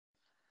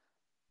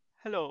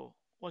Hello,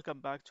 welcome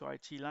back to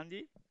IT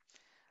Landy.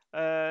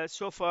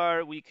 So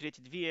far, we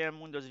created VM,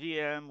 Windows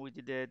VM, we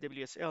did the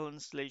WSL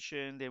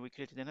installation, then we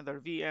created another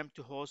VM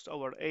to host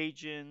our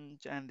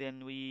agent, and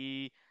then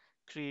we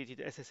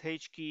created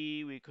SSH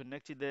key, we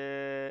connected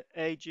the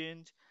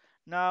agent.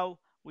 Now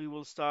we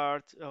will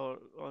start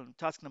on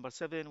task number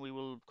 7, we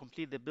will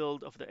complete the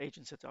build of the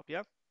agent setup.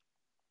 Yeah.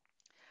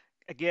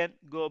 Again,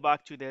 go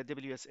back to the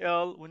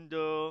WSL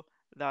window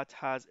that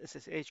has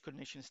SSH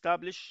connection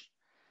established.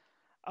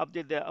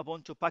 Update the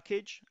Ubuntu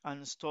package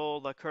and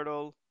install the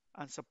kernel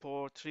and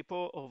support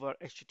repo over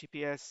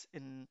HTTPS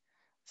in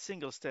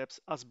single steps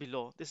as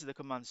below. This is the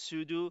command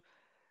sudo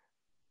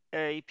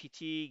apt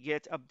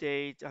get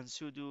update and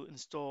sudo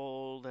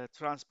install the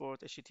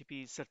transport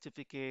HTTP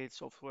certificate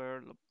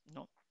software.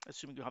 No,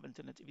 assuming you have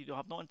internet. If you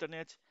have no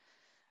internet,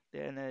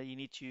 then you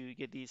need to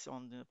get this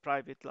on the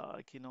private,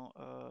 like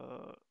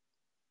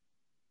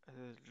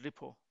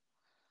repo.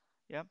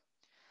 Yeah.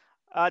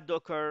 Add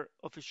Docker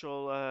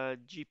official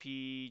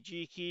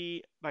GPG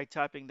key by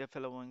typing the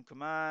following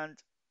command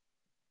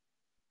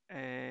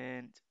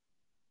and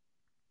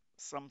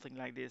something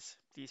like this.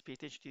 Please pay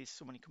attention to this.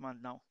 So many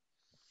commands now.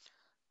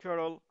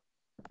 Curl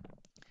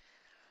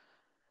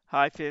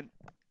hyphen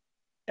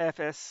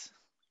fs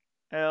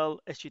l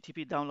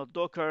http download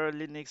docker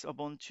linux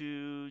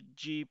ubuntu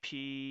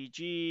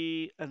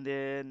gpg and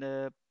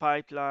then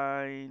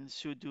pipeline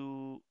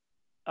sudo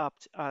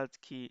apt add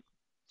key.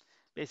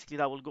 Basically,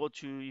 that will go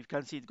to, you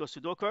can see it goes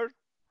to docker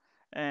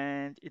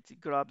and it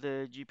grab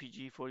the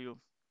gpg for you.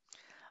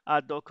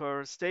 Add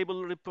docker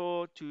stable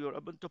repo to your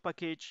ubuntu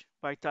package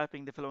by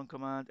typing the following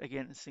command,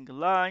 again in single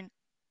line: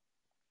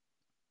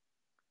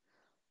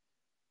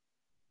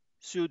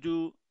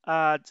 sudo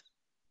add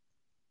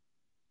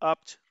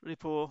apt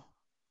repo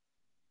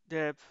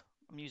dev.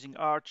 I'm using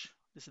Arch.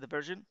 This is the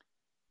version,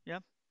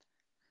 yeah,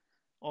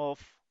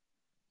 of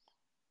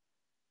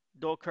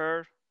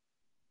Docker,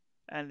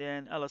 and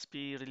then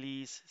lsp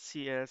release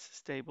cs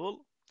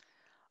stable.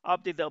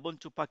 Update the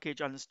Ubuntu package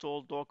and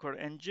install Docker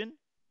engine,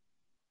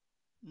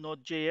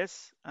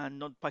 Node.js, and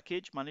Node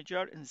package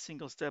manager in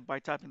single step by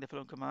typing the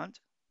following command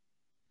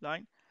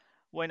line.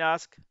 When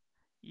asked,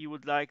 you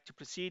would like to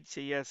proceed,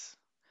 say yes.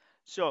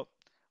 So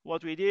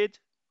what we did,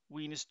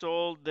 we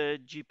installed the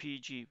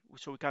GPG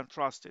so we can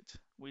trust it.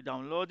 We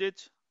download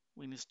it,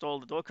 we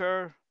installed the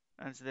Docker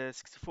and the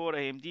 64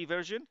 AMD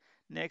version.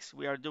 Next,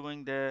 we are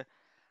doing the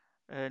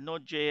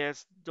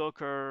Node.js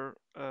Docker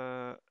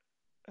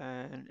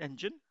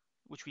engine,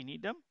 which we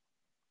need them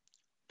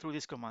through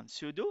this command: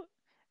 sudo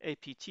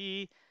apt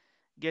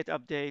get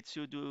update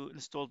sudo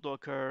install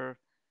Docker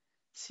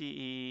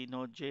ce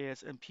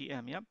Node.js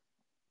npm. Yeah.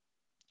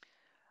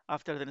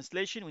 After the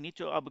installation, we need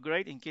to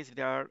upgrade in case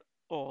they are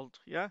old.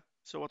 Yeah.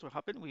 So what will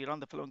happen? We run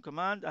the following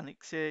command and it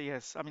say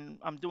yes. I mean,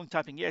 I'm doing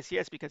typing yes,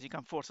 yes, because you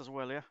can force as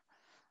well. Yeah.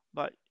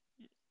 But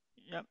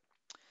yeah,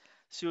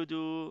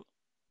 sudo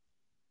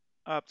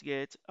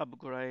apt-get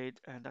upgrade,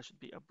 and that should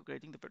be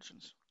upgrading the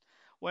versions.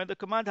 When the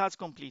command has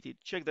completed,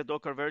 check the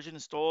Docker version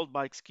installed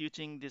by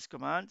executing this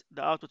command.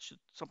 The output should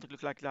something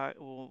look like that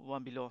or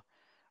one below.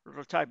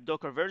 Type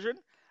Docker version,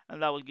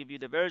 and that will give you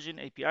the version,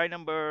 API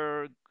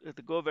number,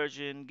 the Go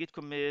version, git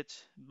commit,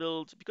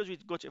 build, because we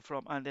got it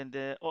from, and then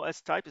the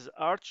OS type is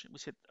Arch. We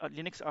said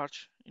Linux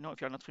Arch,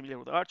 if you're not familiar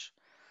with Arch,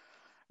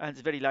 and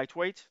it's very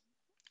lightweight,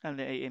 and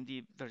the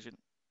AMD version.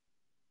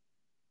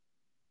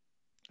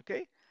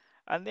 Okay,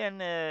 and then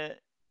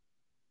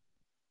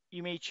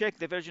you may check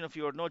the version of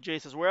your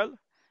Node.js as well.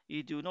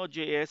 You do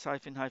Node.js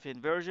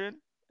hyphen version,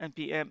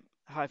 npm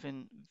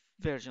hyphen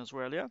version as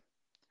well, yeah.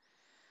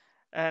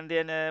 And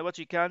then what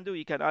you can do,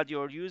 you can add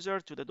your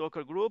user to the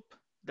Docker group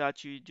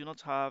that you do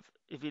not have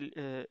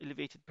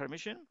elevated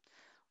permission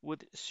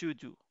with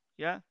sudo,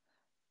 yeah,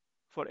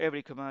 for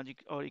every command,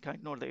 or you can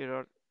ignore the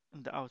error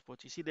in the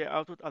output. You see the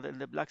output in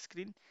the black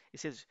screen, it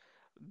says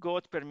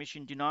got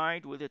permission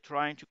denied with it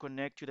trying to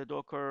connect to the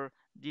Docker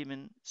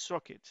daemon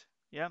socket,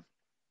 yeah.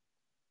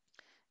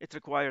 It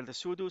requires the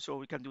sudo, so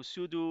we can do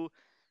sudo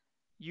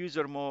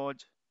user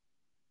mode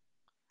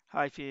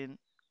hyphen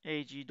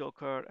ag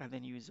docker and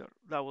then user.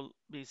 That will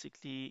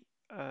basically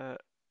add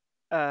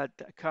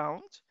the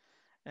account,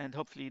 and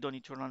hopefully you don't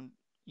need to run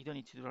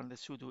the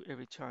sudo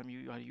every time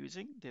you are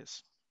using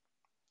this.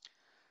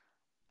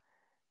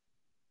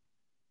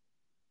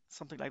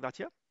 Something like that,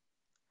 yeah.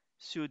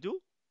 Sudo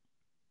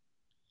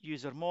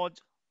user mode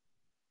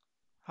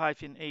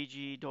hyphen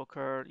ag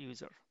docker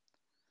user.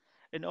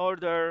 In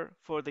order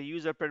for the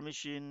user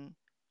permission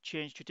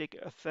change to take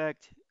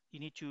effect, you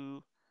need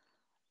to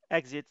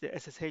exit the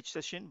SSH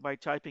session by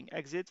typing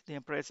exit,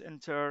 then press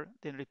enter,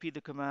 then repeat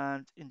the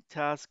command in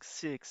task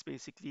 6,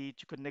 basically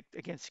to connect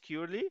again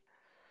securely,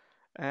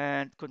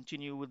 and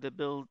continue with the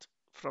build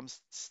from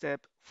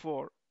step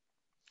 4.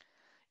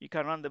 You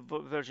can run the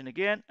version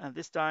again, and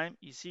this time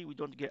you see we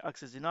don't get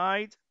access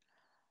denied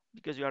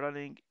because we are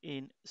running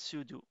in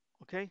sudo.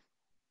 Okay,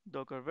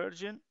 Docker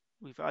version,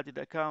 we've added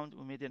the account,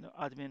 we made an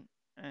admin,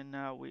 and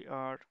now we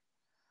are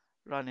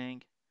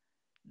running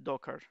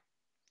Docker.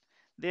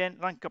 Then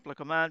run a couple of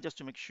commands just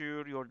to make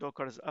sure your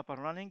Docker is up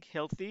and running,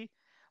 healthy.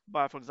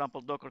 By, for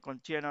example, Docker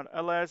container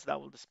ls, that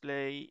will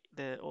display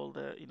all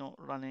the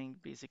running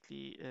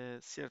basically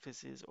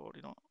surfaces, or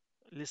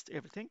list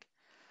everything.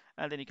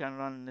 And then you can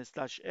run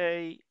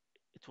 /a.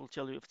 It will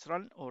tell you if it's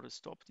run or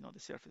stopped, the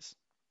surface.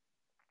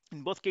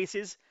 In both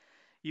cases,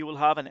 you will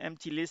have an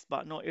empty list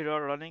but no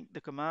error running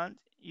the command.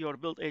 Your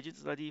build agent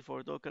is ready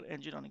for Docker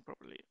engine running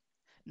properly.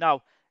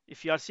 Now,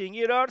 if you are seeing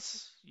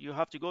errors, you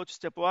have to go to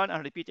step one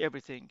and repeat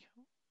everything.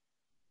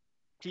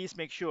 Please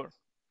make sure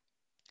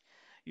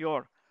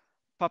your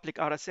public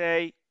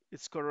RSA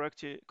is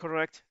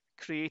correct,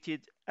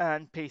 created,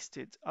 and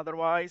pasted.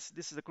 Otherwise,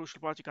 this is a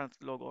crucial part you can't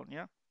log on.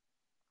 Yeah.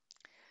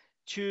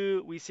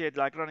 Two, we said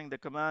like running the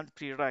command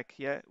pre-req.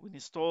 Yeah. We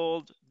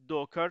installed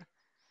Docker.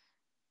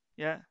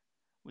 Yeah.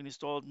 We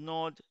installed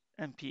node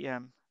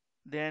npm.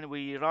 Then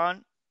we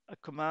run a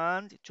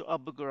command to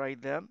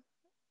upgrade them.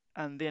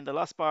 And then the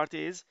last part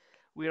is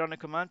we run a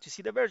command to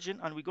see the version,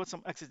 and we got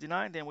some access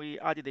denied. Then we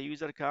added a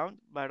user account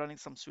by running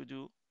some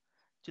sudo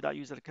to that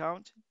user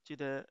account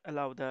to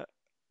allow the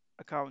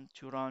account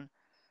to run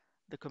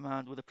the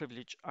command with the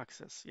privilege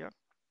access. Yeah.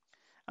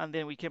 And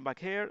then we came back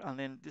here, and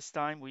then this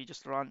time we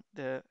just run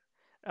the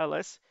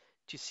ls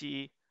to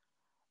see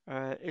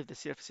if the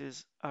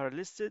services are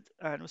listed,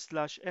 and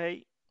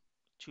 /a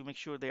to make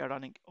sure they are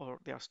running or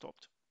they are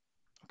stopped.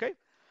 Okay.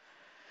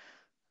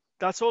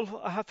 That's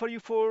all I have for you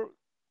for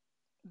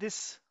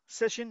this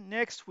session.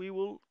 Next, we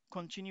will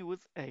continue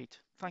with 8.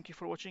 Thank you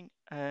for watching,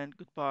 and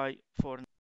goodbye for